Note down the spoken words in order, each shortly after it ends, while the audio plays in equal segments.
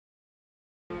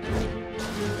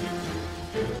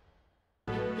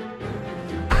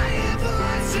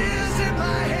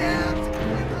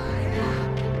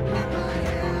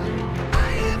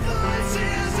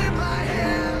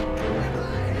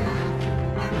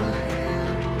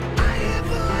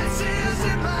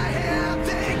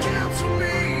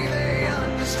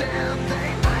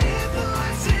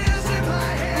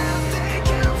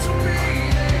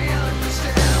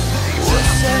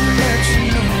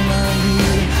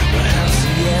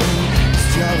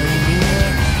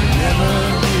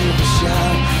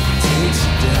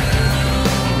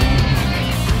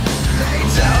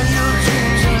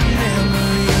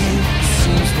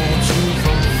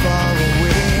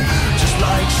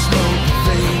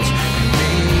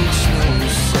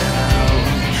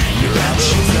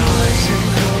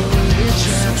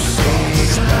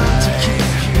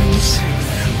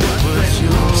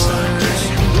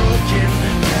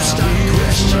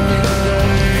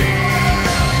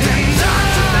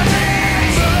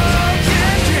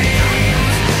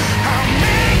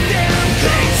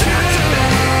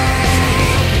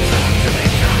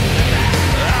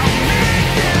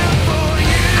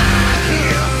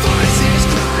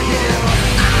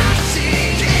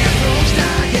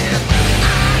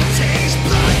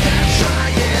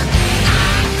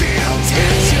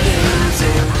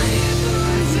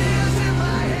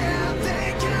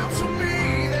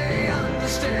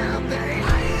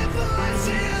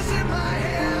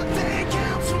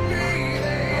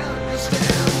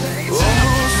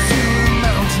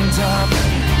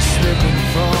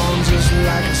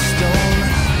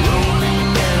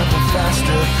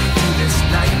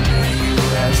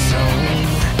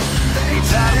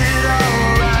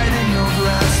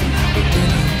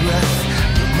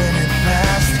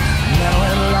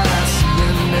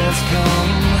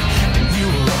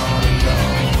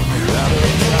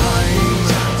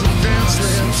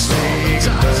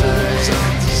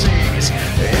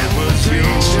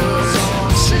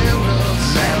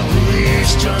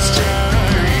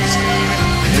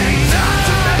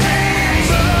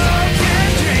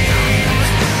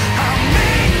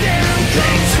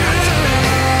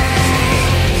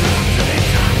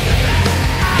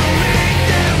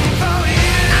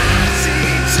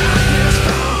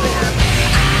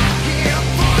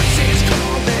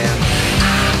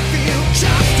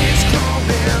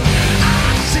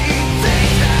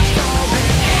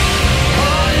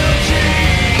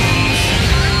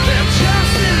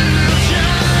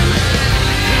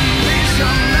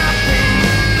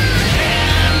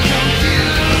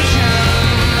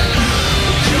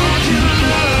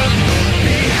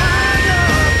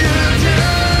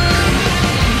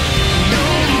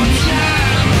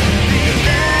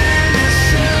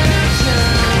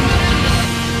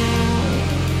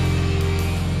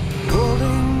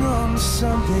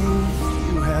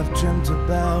dreamt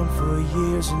about for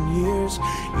years and years,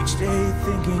 each day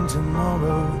thinking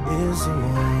tomorrow is the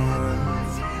one.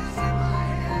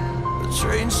 The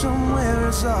train somewhere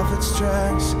is off its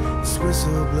tracks, its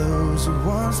whistle blows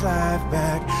one's life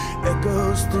back,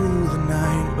 echoes through the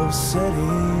night of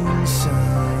setting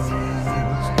suns.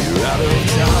 You're out of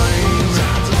time,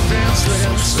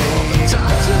 defenseless,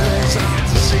 time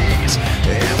to seize,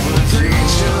 and for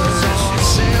creatures